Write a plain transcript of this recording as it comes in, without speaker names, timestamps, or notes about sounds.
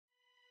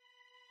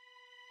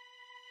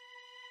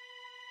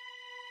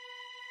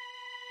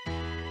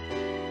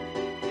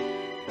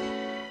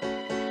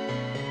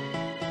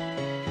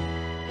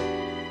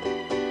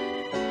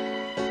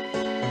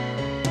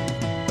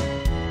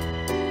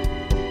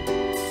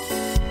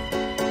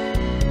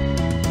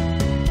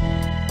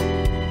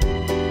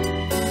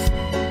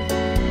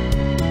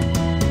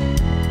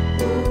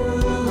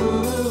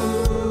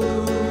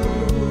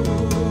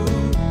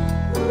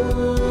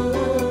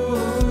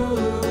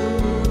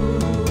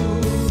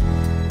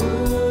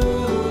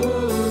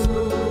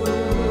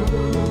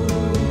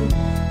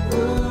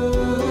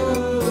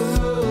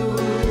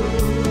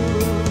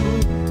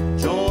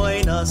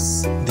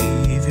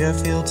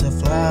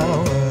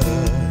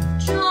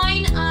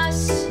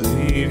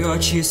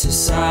kiss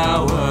is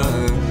sour.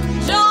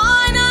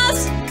 Join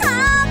us,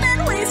 come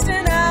and waste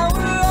an hour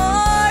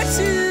or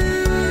two.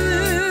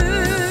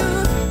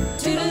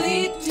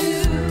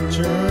 Doodly-doo.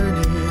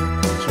 Journey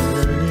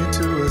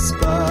to a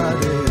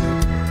spotted,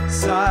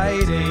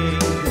 Exciting,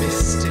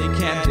 mystic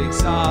and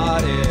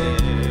exotic.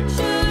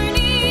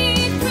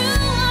 Journey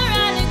through our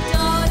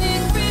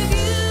anecdotic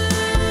review.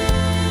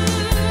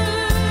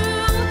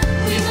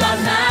 We've got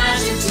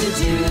magic to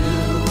do,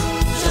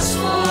 just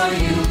for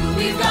you.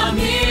 We've got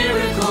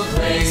miracle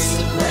place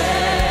to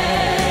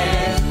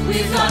play.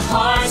 We've got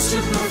hearts to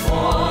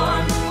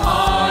perform,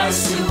 hearts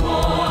to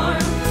warm,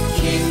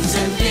 kings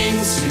and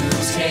things to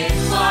take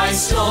by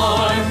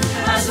storm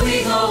as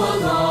we go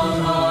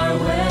along our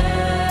way.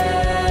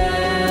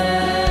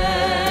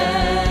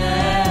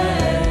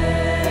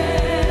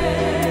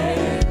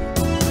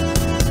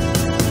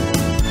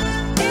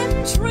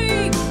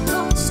 Intrigue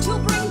comes to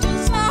bring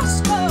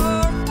disaster,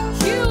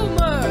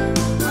 humor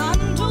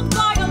handled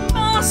by a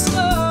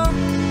master,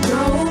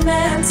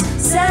 romance,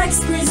 sex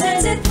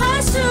presented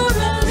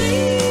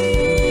pastorally.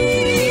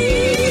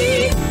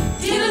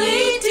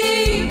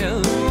 Diddly-dee.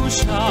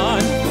 Illusion,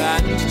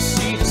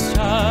 fantasy to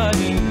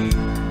study.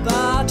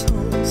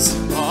 Battles.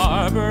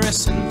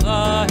 Barbarous and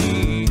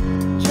bloody.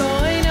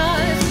 Join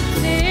us,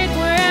 sit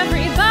where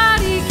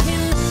everybody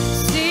can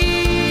see.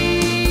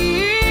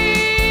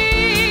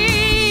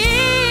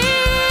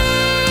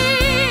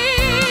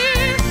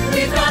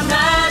 We've got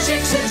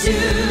magic to do,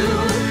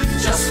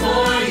 just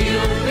for you.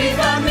 We've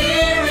got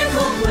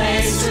miracle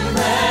place to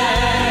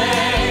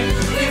play.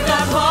 We've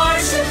got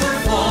hearts to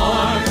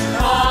perform,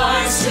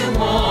 hearts to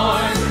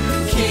warm,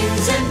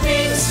 kings and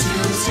things to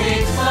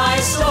take by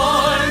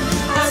storm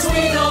as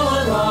we go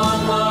along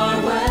our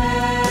way.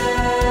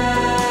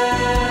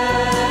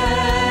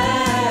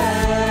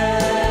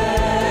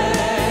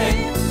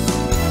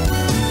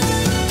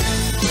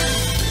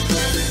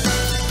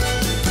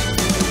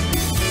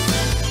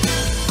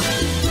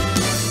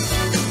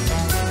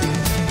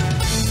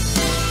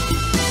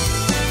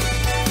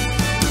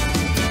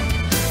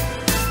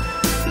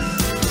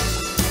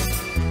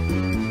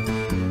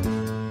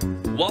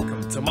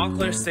 Welcome to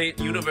Montclair State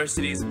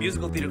University's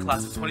Musical Theater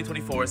Class of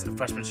 2024's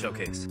Freshman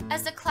Showcase.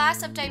 As a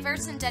class of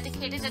diverse and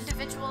dedicated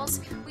individuals,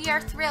 we are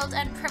thrilled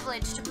and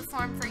privileged to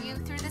perform for you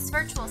through this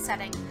virtual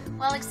setting,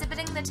 while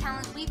exhibiting the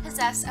talent we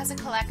possess as a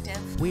collective.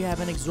 We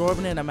have an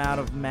exorbitant amount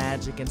of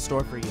magic in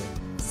store for you.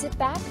 Sit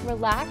back,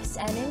 relax,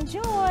 and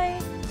enjoy.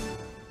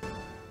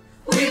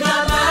 We've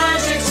got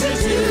magic to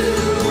do,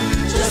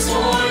 just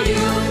for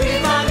you.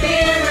 We've got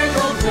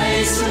miracle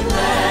place to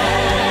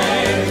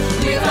play.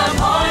 We've got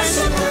hearts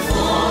to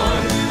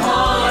perform,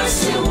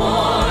 hearts to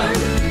warm,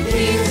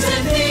 things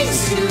and things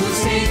to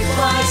take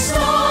by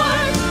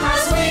storm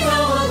as we go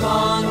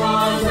along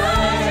our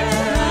way.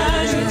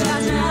 We've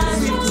got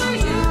magic to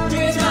you.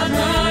 We've got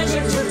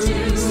magic to do,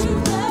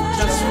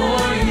 just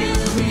for you.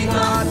 We've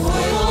got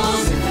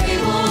foibles and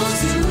fables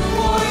to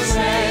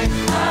portray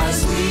as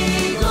we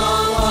go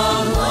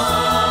along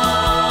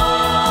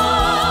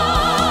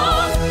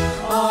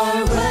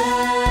our way.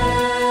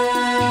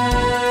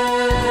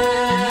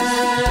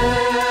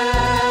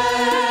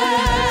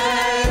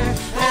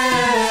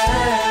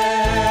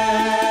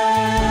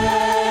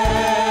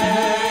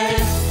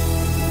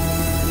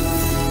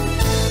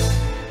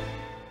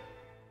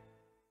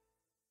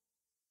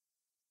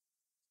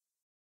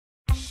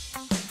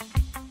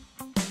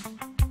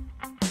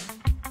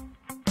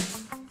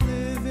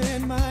 live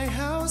in my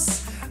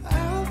house.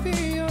 I'll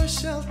be your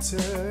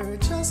shelter.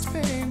 Just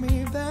pay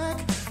me back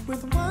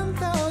with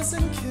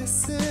 1,000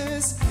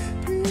 kisses.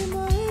 Be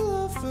my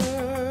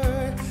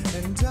lover,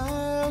 and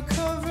I'll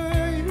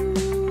cover you.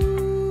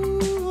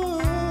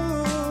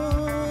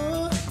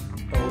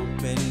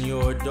 Open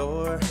your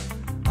door,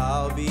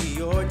 I'll be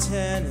your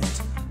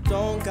tenant.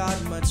 Don't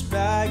got much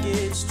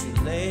baggage to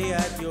lay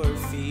at your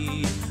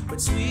feet, but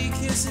sweet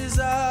kisses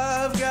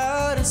I've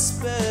got to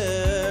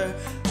spare.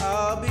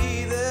 I'll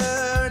be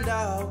there and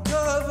I'll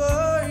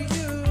cover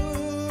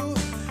you.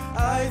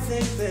 I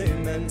think they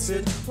meant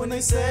it when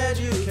they said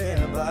you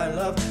can't buy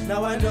love.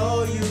 Now I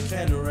know you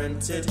can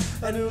rent it,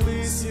 and at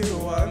least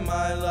you are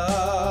my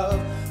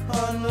love.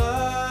 On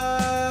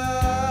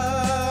life,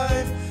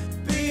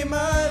 be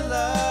my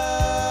life.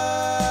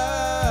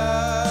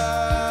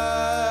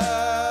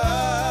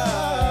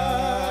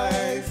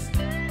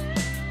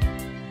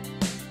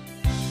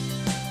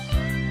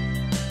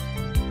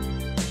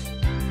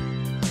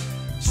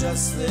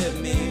 Just slip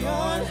me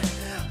on,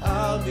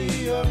 I'll be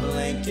your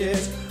blanket.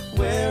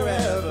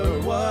 Wherever,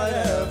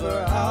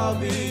 whatever, I'll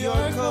be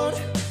your coat.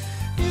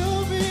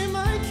 You'll be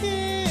my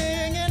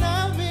king and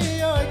I'll be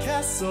your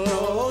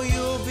castle.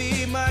 You'll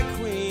be my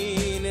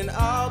queen and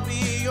I'll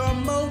be your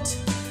moat.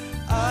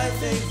 I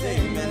think they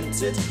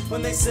meant it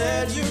when they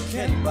said you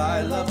can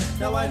buy love.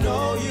 Now I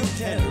know you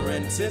can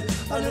rent it,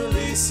 and at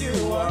least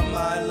you are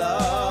my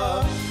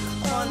love.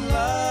 On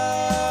life,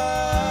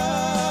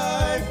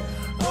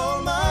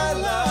 oh my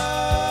life,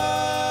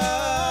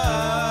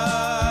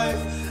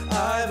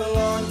 I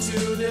belong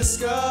to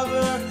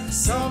discover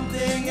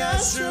something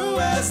as true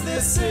as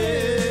this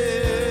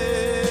is.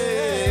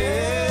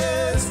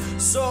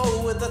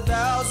 with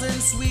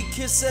 1,000 sweet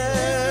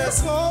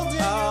kisses. I'll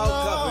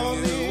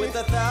cover you with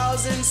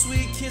 1,000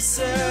 sweet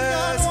kisses.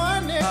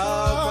 I'll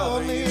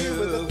cover you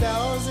with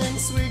 1,000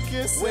 sweet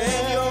kisses.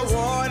 When you're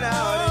worn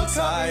out and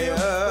tired.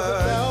 With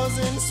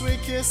 1,000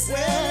 sweet kisses. When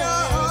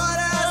your heart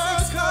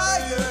has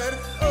expired.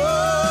 Oh,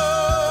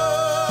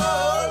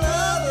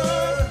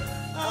 lover,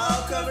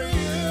 I'll cover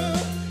you.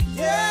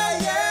 Yeah,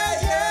 yeah,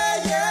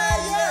 yeah, yeah,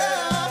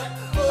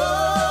 yeah. Oh,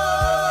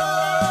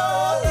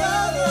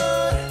 lover,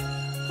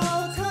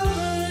 I'll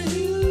cover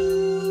you.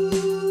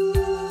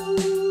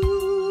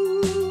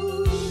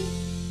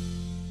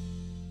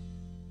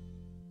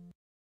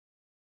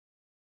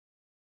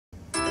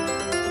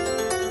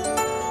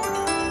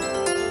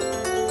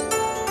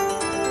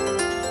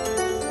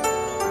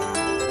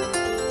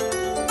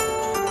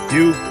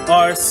 You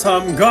are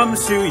some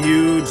gumshoe,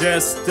 you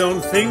just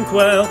don't think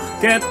well.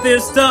 Get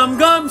this dumb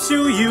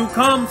gumshoe, you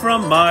come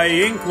from my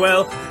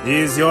inkwell.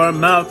 Is your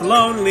mouth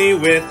lonely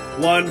with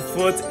 1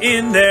 foot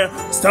in there?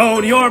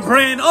 Stone, your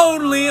brain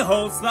only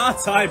holds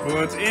thoughts I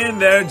put in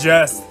there.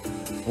 Just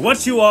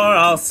what you are,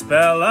 I'll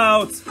spell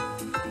out.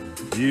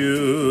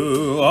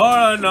 You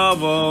are a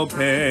novel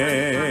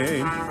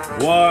pain,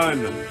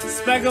 1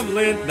 speck of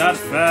lint that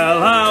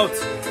fell out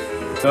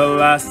the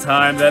last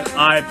time that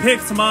I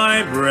picked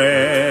my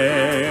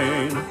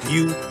brain.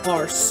 You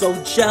are so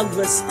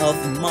jealous of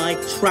my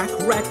track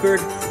record.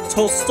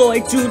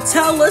 Tolstoy, do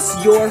tell us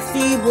your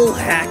feeble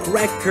hack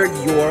record.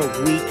 Your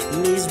weak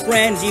knees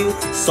brand you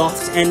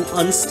soft and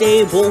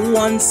unstable.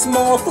 1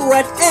 small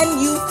threat and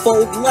you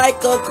fold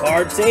like a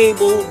card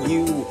table.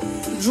 You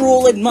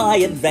drool at my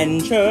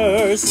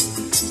adventures.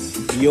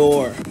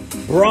 Your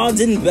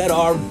broads in bed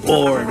are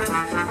bored.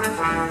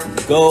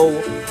 Go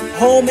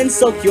home and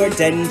soak your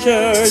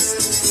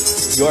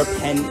dentures. Your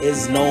pen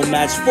is no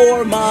match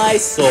for my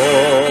sword.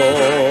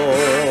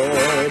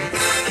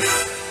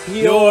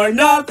 You're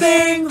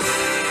nothing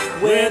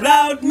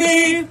without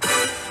me.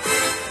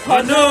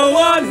 Are no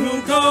one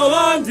who go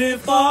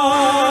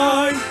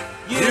undefined.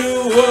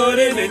 You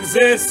wouldn't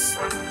exist,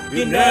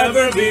 you'd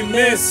never be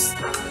missed.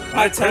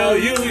 I tell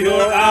you,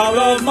 you're out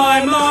of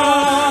my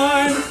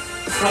mind.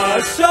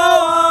 A show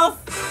off,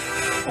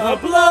 a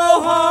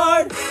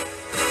blowhard.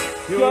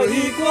 You're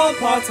equal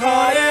parts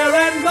higher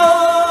and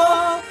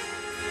gold.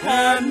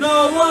 And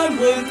no one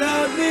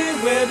without me,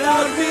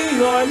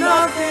 you're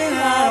nothing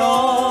at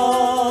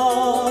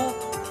all.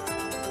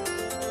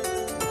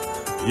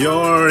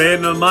 You're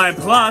in my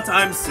plot,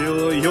 I'm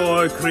still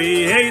your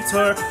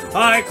creator.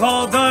 I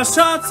call the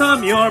shots,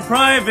 I'm your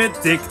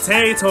private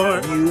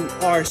dictator. You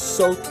are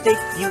so thick,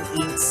 you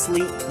eat,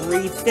 sleep,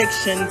 breathe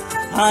fiction.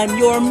 I'm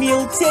your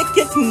meal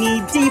ticket,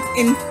 knee deep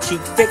in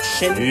cheap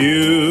fiction.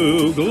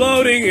 You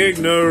gloating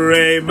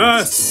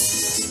ignoramus,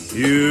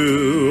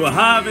 you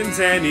haven't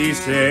any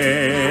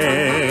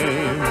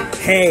shame.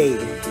 Hey,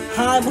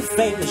 I'm a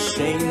famous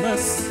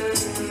shameless,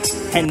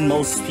 and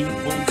most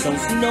people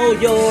don't know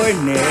your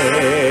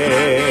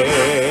name.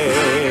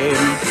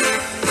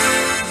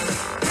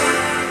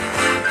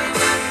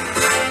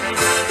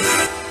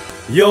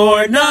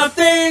 You're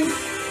nothing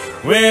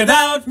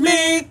without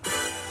me.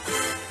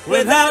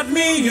 Without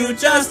me, you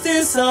just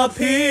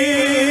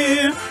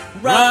disappear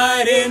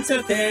right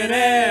into thin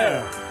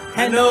air,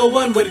 and no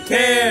one would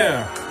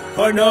care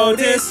or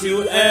notice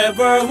you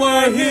ever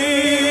were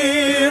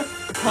here.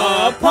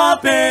 A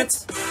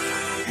puppet,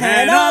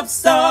 an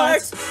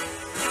upstart,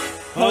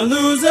 a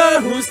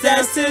loser who's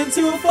destined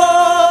to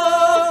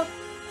fall.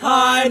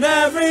 I'm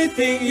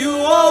everything you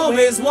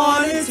always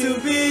wanted to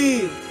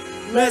be.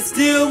 Let's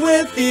deal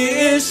with the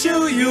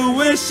issue, you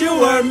wish you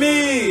were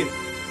me.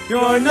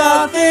 You're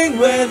nothing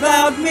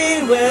without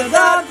me,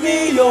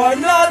 you're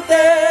nothing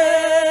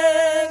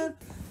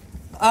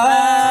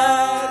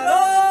at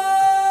all.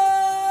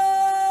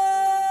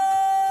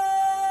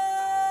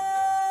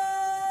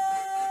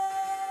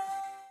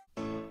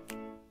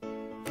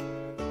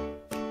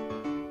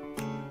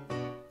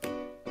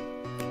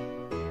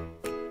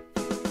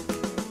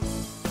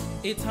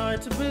 It's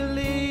hard to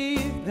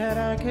believe that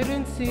I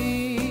couldn't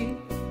see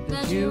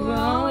that you were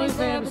always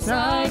there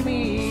beside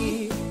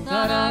me.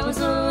 Thought I was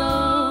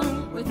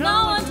alone with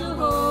no one to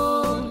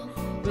hold,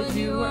 but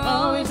you were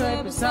always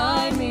right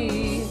beside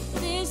me.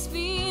 This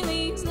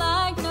feeling's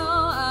like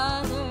no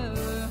other.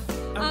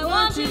 I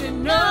want you to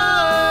know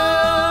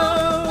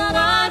that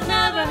I've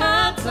never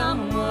had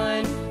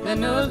someone that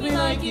knows me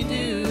like you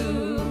do,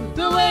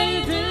 the way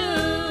you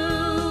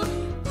do.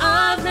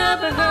 I've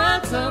never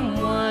had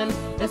someone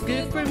as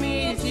good for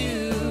me as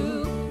you,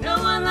 no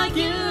one like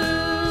you.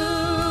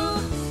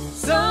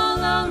 So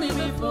lonely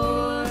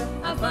before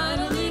I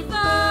finally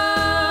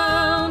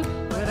found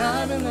what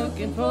I've been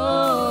looking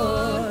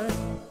for.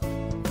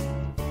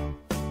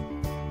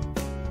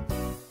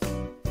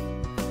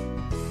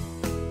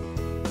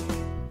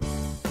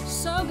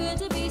 so good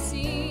to be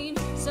seen,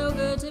 so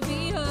good to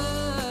be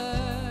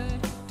heard.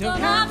 Don't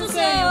have to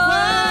say a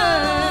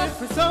word.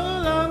 For so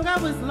long I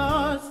was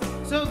lost,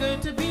 so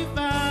good to be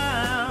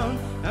found.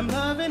 I'm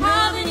loving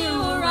having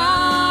you around.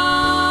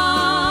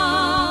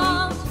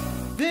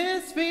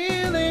 This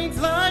feeling's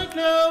like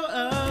no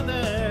other.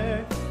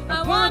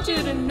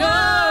 you to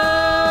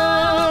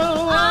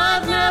know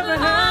I've never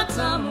had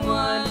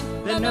someone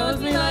that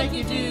knows me like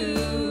you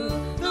do,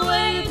 the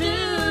way you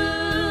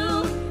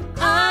do.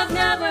 I've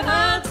never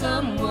had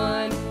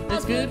someone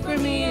that's good for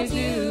me as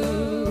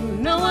you,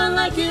 no one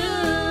like you.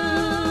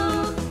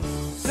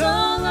 So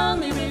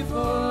lonely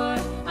before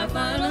I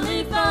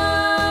finally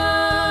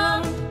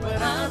found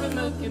what I've been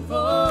looking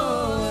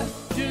for.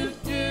 Do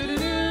do do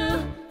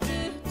do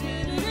do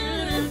do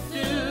do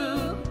do.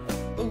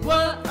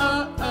 Whoa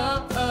oh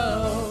oh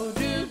oh.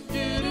 Do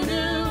do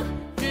do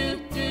do do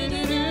do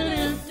do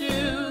do.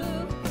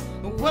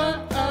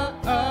 Whoa oh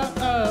oh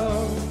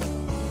oh.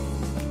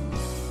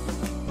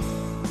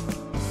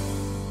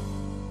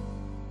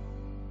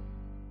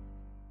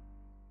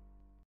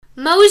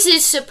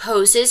 Moses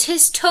supposes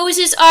his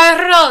toes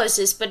are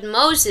roses, but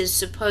Moses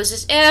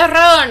supposes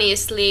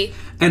erroneously.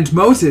 And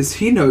Moses,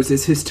 he knows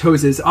his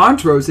toes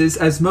aren't roses,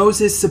 as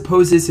Moses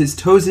supposes his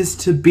toes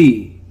to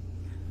be.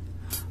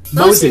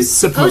 Moses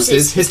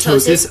supposes his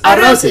toes are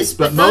roses,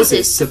 but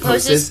Moses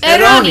supposes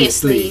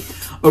erroneously.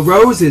 A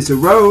rose is a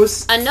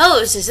rose. A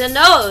nose is a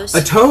nose.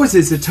 A toes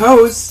is a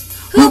toes.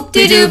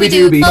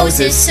 Hoop-de-dooby-doo.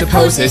 Moses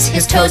supposes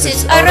his toes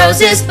are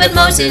roses, but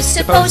Moses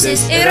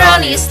supposes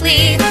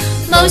erroneously.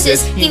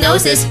 Moses, he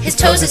knows his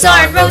toes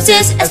aren't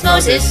roses, as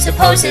Moses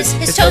supposes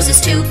his toes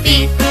to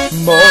be.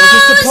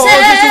 Moses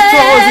supposes his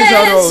toes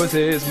are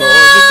roses.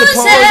 Moses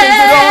supposes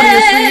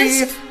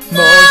erroneously.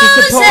 Moses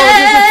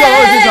supposes his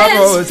toes are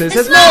roses,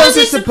 as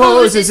Moses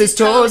supposes his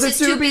toes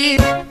to be.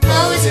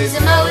 Moses, a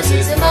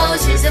Moses, a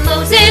Moses, a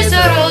Moses, a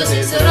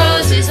roses, a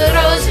roses, a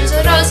roses,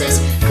 a roses.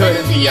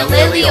 Couldn't be a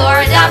lily or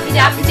a daffy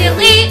daffy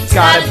dilly. It's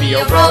gotta be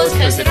a rose,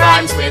 cause it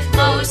rhymes with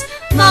Moses.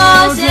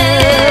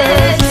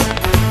 Moses,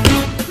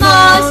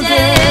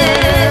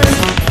 Moses,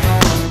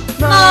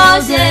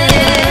 Moses.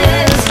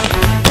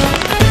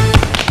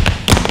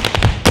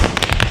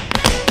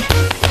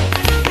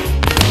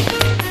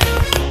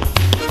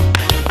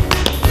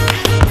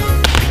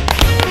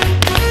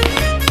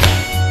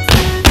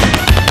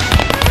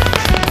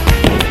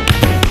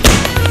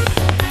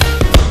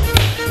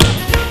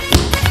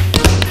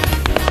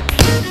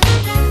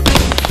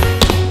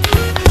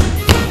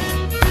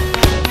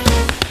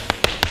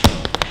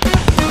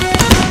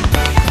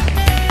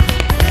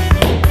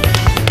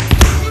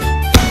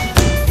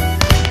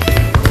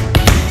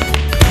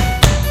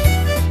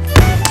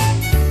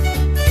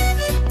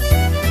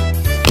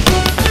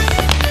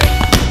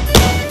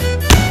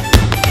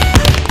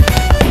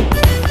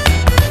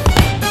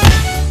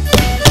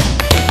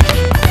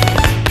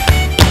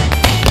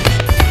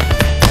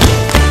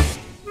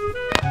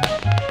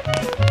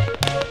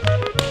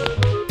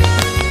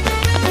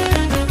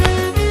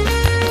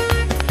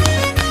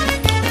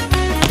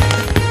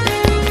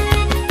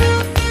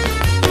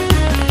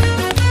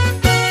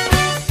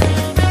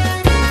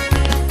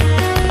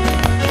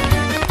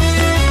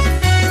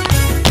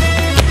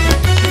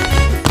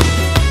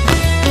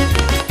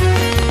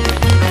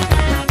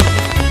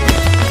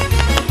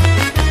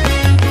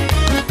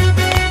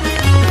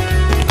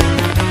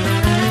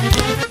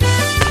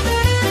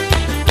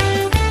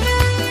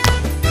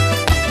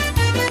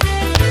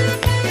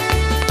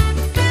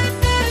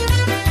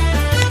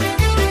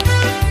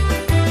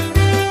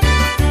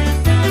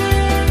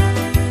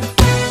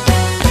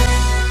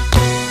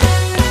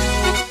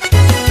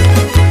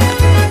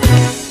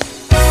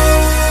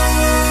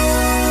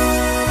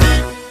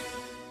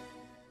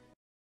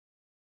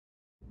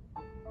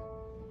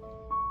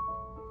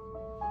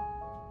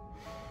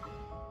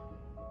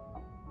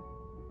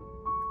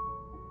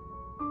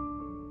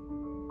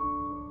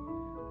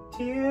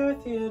 Dear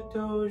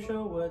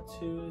Theodosia, what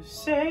to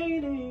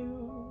say to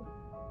you?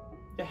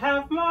 You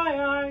have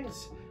my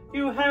eyes,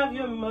 you have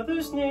your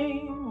mother's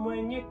name.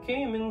 When you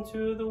came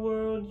into the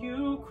world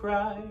you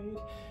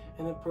cried,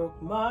 and it broke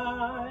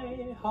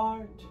my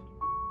heart.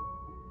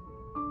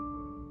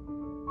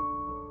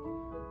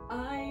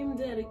 I'm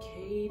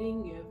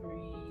dedicating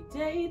every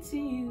day to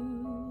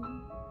you.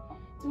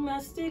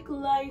 Domestic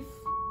life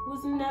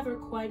was never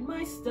quite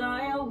my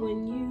style.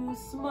 When you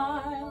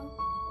smile,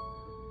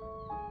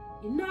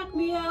 you knock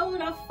me out,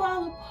 I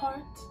fall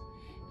apart,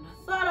 and I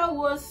thought I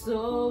was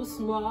so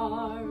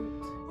smart.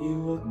 You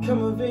will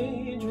come of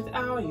age with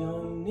our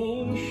young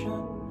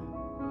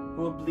nation.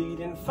 We'll bleed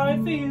and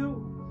fight for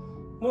you,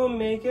 we'll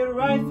make it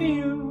right for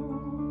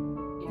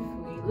you. If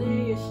we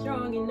lay a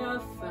strong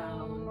enough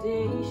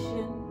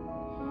foundation,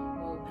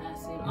 we'll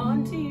pass it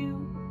on to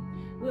you.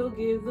 We'll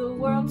give the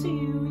world to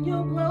you, and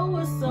you'll blow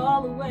us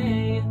all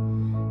away.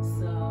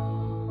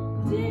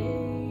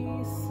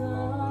 Someday,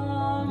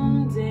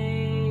 someday.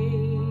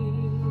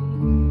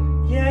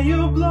 Yeah,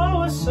 you'll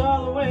blow us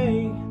all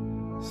away.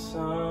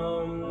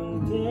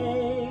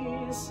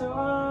 Someday,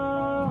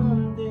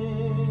 someday.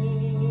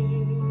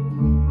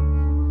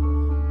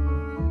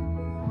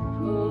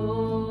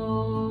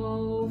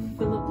 Oh,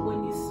 Philip,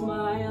 when you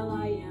smile,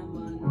 I am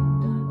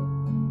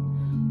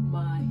undone.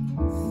 My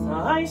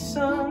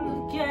son,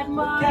 look at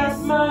my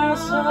son.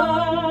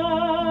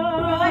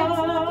 Bright's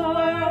not the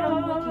word I'm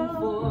looking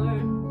for.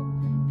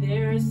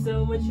 There is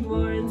so much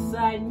more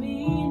inside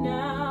me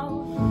now.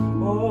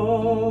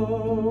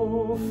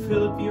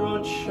 Philip, you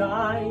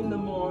outshine the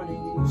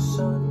morning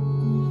sun,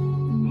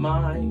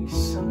 my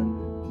son.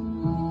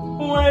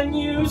 When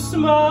you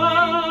smile,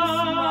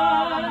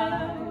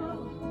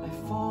 I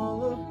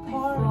fall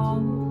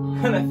apart,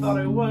 and I thought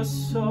I was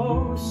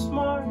so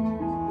smart.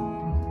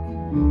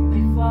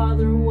 My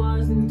father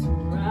wasn't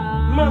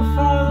around. My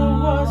father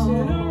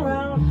wasn't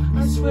around.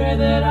 I swear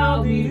that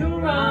I'll be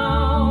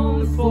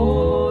around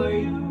for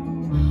you.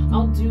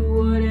 I'll do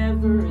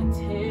whatever it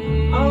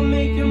takes. I'll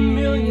make a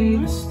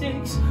million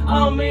mistakes.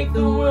 I'll make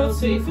the world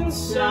safe and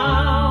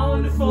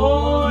sound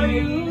for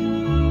you.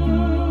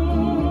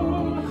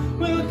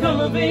 We'll come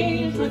of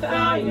age with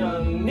our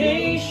young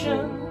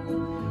nation.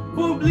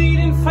 We'll bleed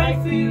and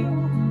fight for you.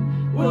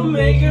 We'll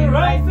make it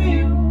right for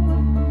you.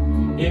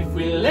 If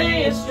we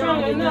lay a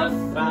strong enough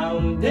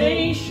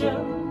foundation,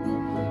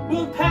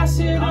 we'll pass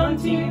it on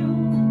to you.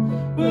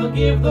 We'll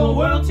give the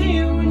world to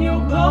you, and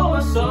you'll blow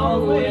us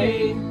all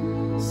away.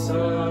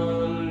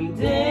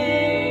 Someday,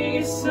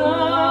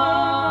 someday.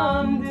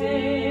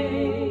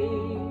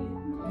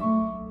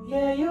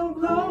 Yeah, you'll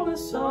blow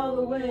us all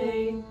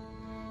away.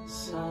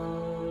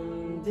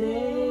 Someday,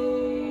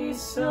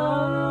 someday.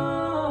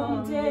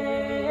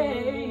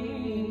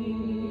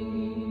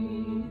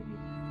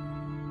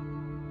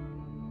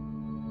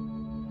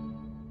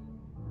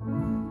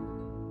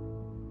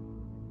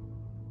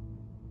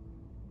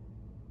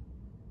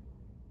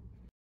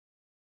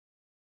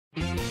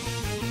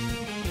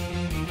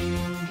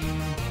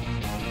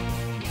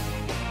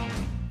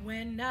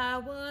 When I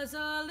was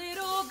a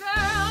little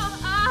girl,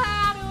 I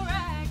had a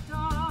rag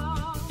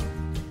doll,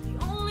 the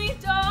only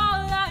doll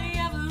I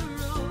ever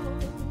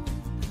owned.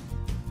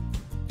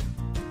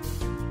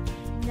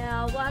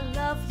 Now I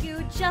love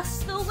you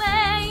just the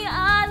way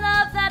I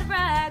love that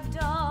rag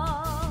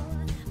doll,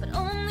 but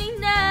only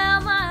now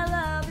my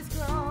love is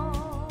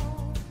grown.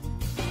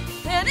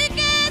 And it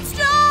gets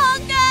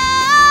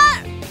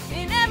stronger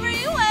in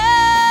every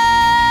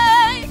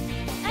way,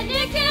 and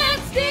it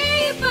gets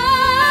deeper.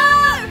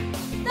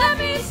 Let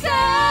me say,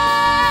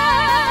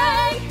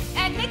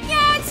 and it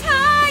gets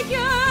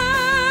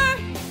higher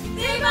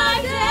day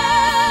by day.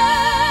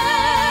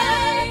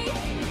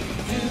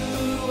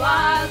 Do I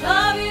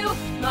love you,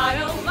 my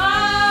oh my?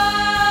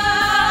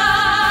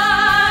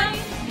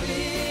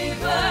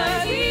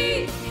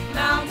 Liberty,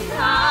 mountain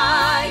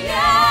high,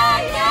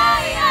 yeah, yeah,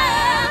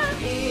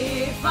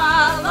 yeah. If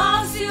I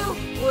lost you,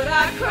 would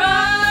I cry?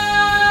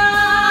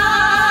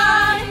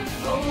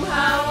 Oh,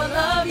 how I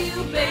love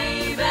you,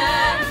 baby.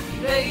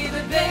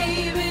 Baby,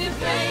 baby,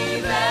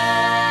 baby.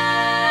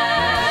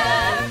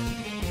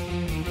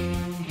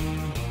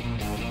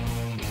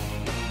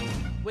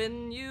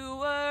 When you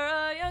were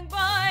a young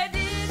boy,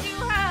 did you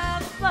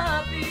have a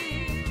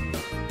puppy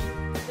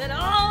that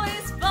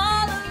always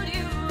followed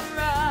you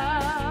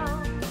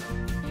around?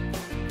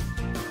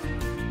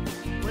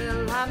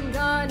 Well, I'm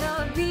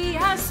gonna be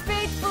as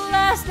faithful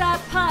as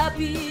that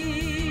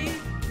puppy.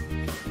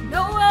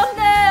 No, I'll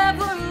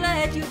never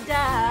let you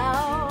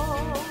down.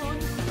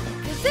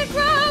 It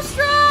grows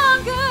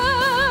stronger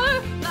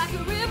like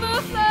a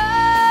river flows,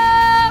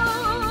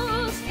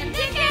 and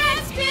it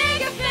gets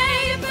bigger,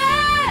 baby,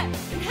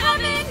 and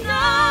heaven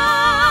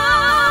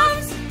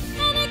knows.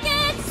 and it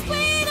gets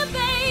sweeter,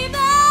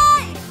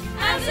 baby,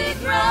 As it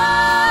grows,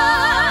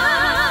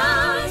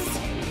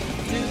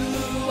 do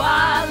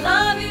I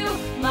love you,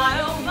 my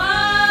oh my?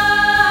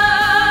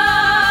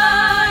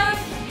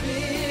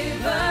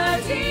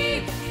 Liberty,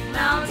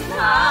 mountain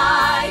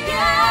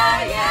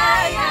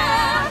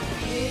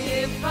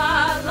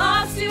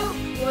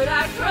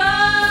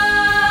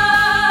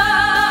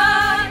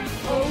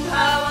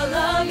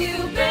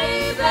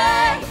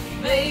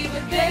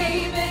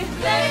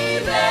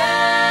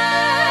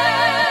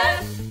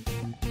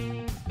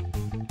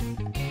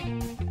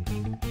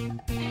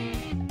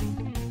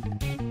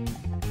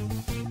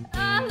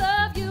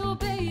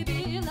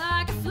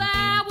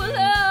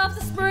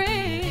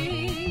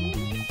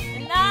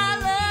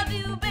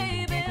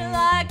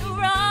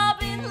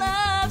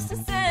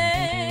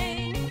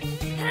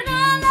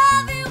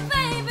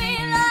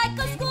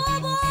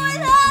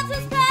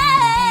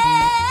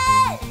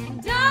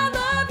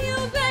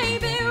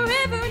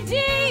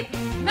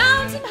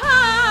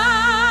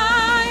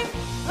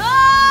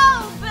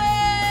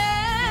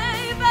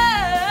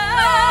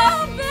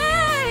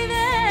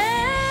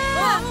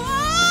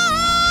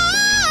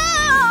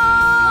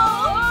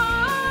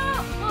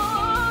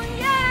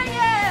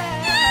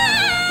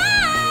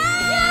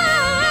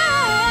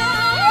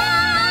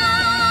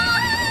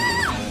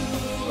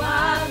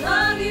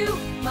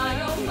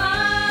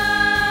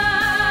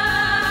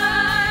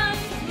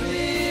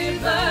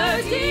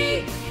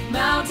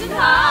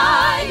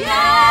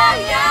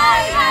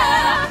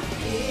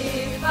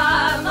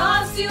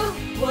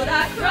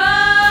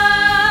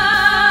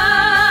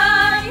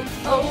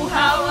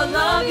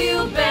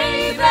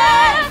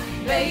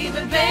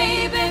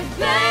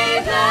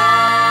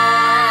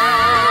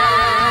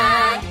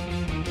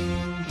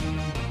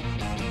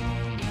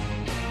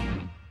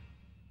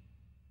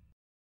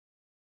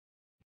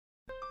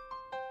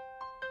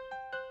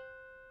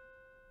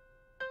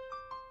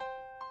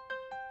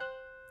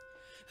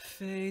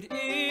Fade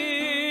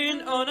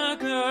in on a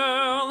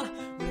girl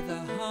with a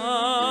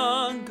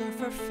hunger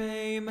for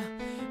fame,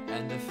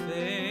 and a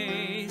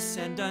face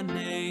and a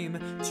name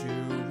to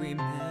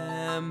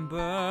remember.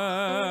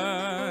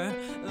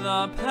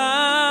 The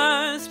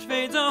past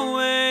fades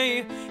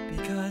away,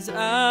 because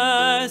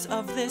as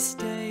of this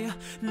day,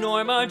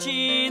 Norma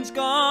Jean's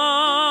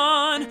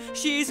gone,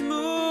 she's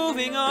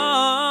moving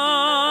on.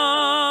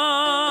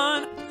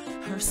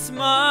 Her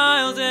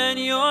smiles and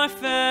your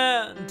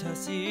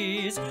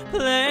fantasies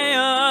play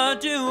a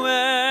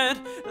duet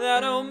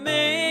that'll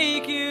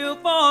make you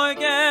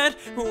forget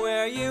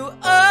where you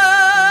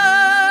are.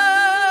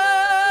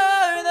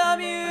 The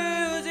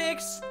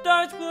music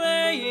starts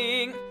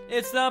playing,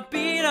 it's the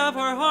beat of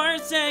her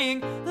heart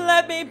saying,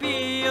 let me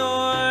be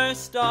your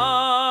star.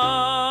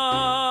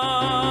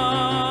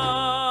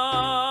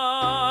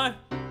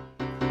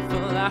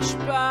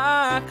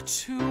 Flashback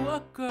to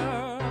a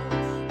girl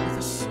with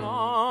a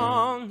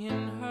song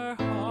in her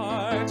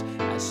heart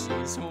as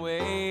she's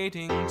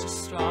waiting to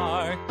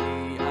start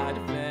the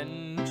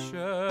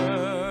adventure.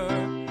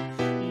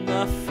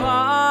 The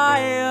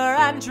fire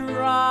and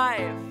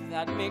drive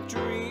that make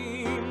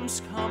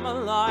dreams come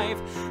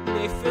alive,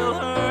 they fill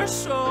her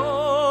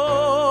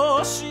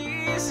soul,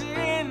 she's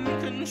in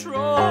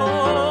control.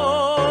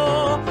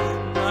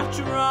 The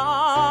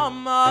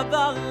drama,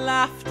 the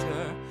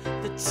laughter,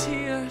 the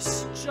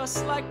tears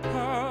just like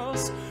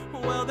pearls,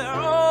 well, they're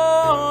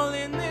all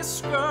in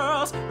this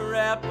girl's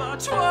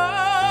repertoire.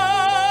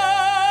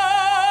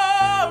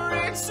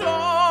 It's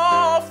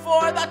all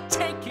for the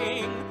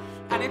taking,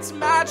 and its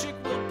magic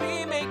will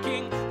be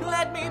making,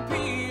 let me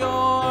be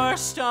your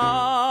star.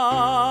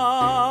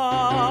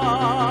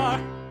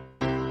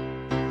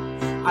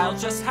 I'll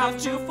just have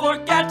to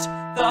forget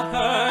the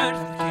hurt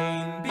that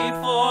came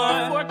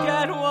before,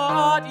 forget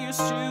what used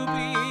to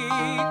be.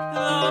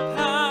 The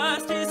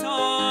past is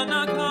on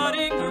the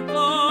cutting room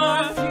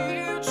floor, the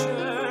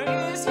future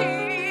is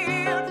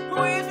here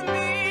with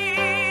me.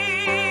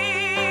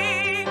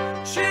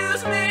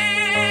 Choose me.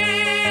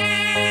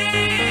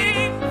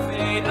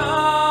 Fade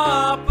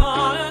up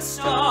on a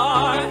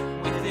star,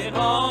 with it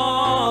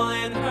all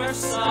in her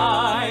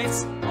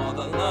sights, all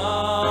the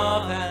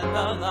love and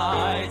the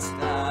lights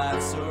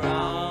that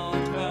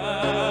surround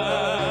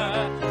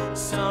her.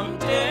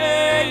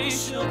 Someday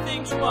she'll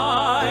think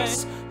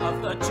twice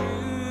of the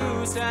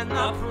dues and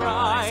the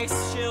price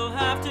she'll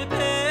have to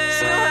pay.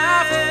 She'll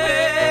have to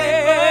pay,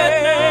 but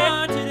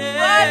not today.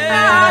 But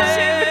not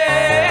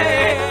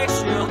today.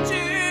 She'll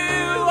do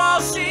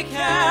all she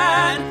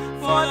can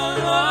for the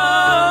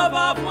love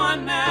of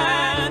one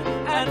man,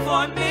 and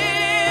for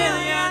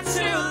millions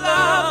who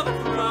love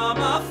from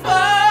afar.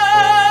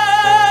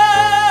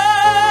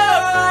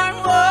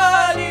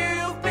 What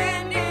you've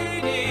been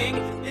needing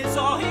is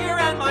all here,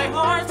 and my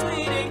heart's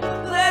bleeding.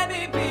 Let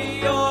me be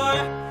your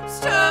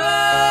star.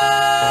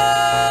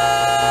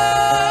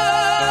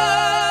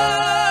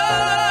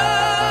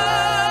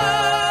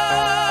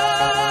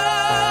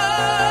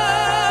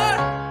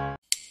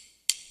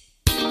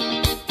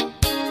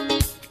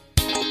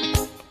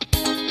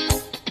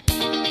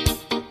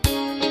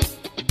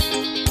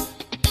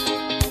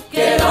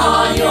 Get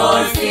on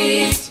your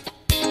feet.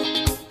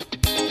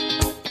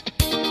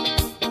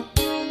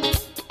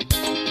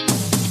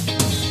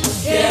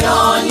 Get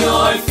on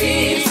your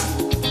feet.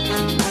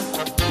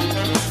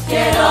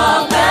 Get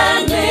up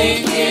and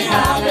make it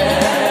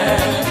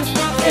happen.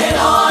 Get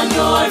on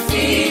your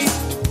feet.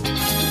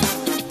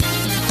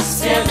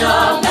 Stand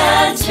up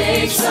and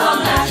take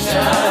some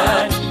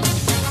action.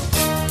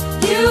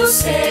 You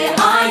say,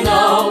 I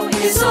know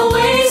it's a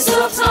waste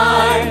of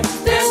time,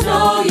 there's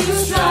no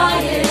use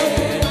trying.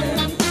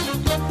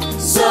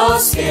 So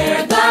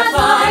scared that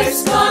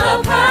life's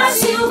gonna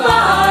pass you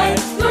by,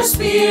 your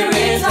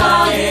spirit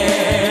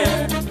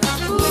dying.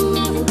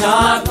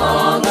 Not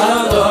long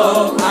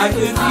ago, I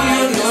could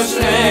feel your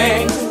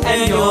strength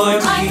and your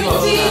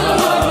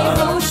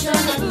devotion.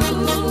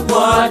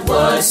 What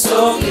was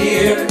so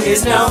clear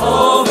is now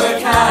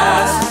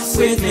overcast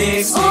with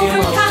mixed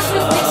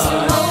emotions.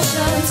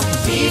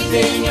 Deep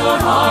in your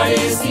heart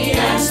is the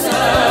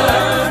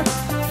answer.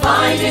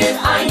 Find it,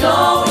 I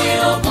know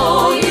it'll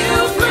pull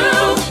you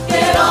through.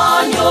 Get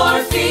on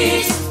your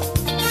feet.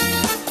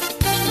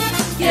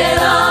 Get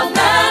up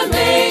and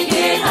make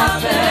it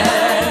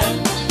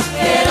happen.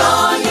 Get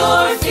on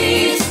your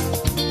feet.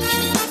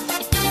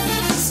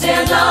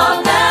 Stand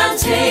up and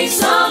take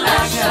some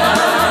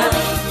action.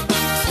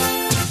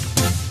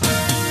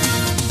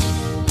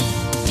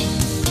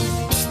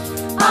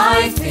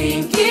 I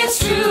think it's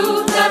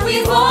true that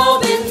we've all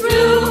been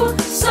through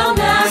some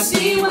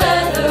nasty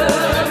weather.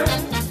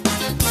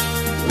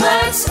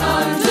 Let's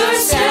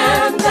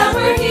understand that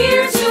we're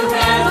here to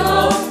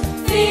handle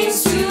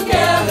things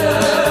together.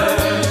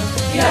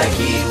 Yeah,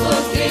 keep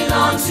looking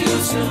on to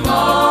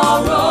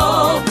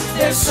tomorrow.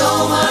 There's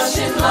so much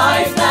in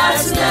life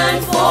that's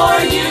meant for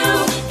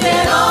you.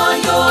 Get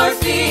on your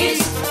feet.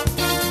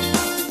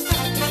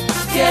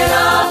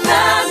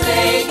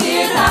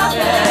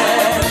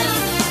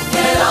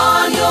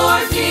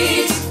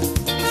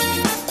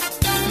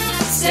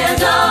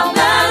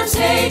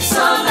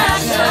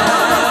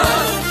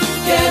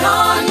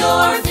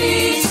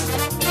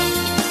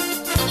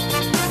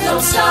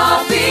 Don't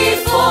stop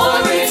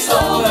before it's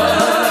over.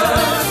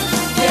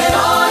 Get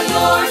on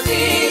your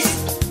feet.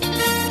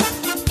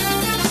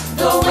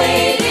 The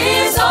weight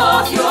is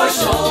off your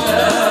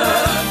shoulder.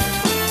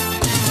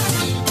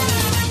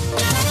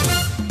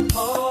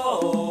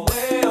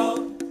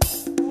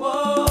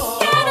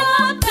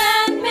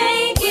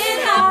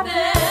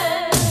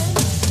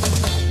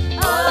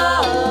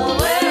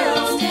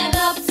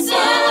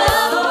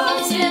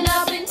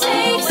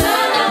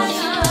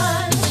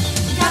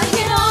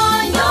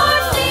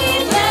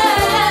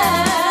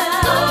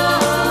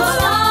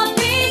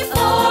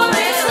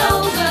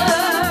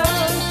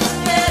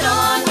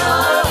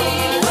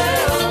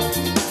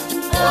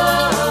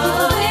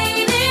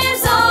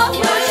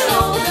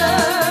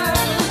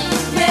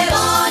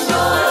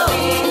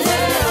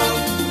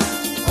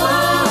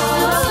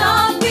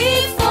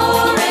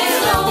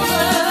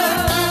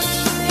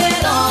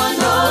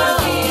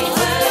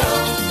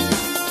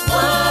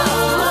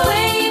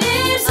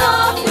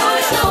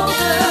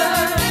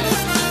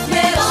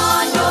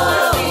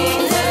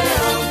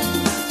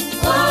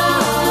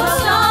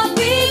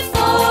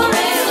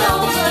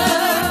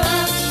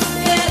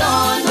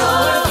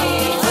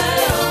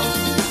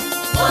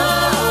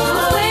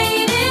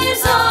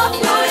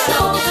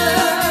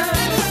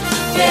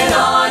 Get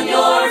on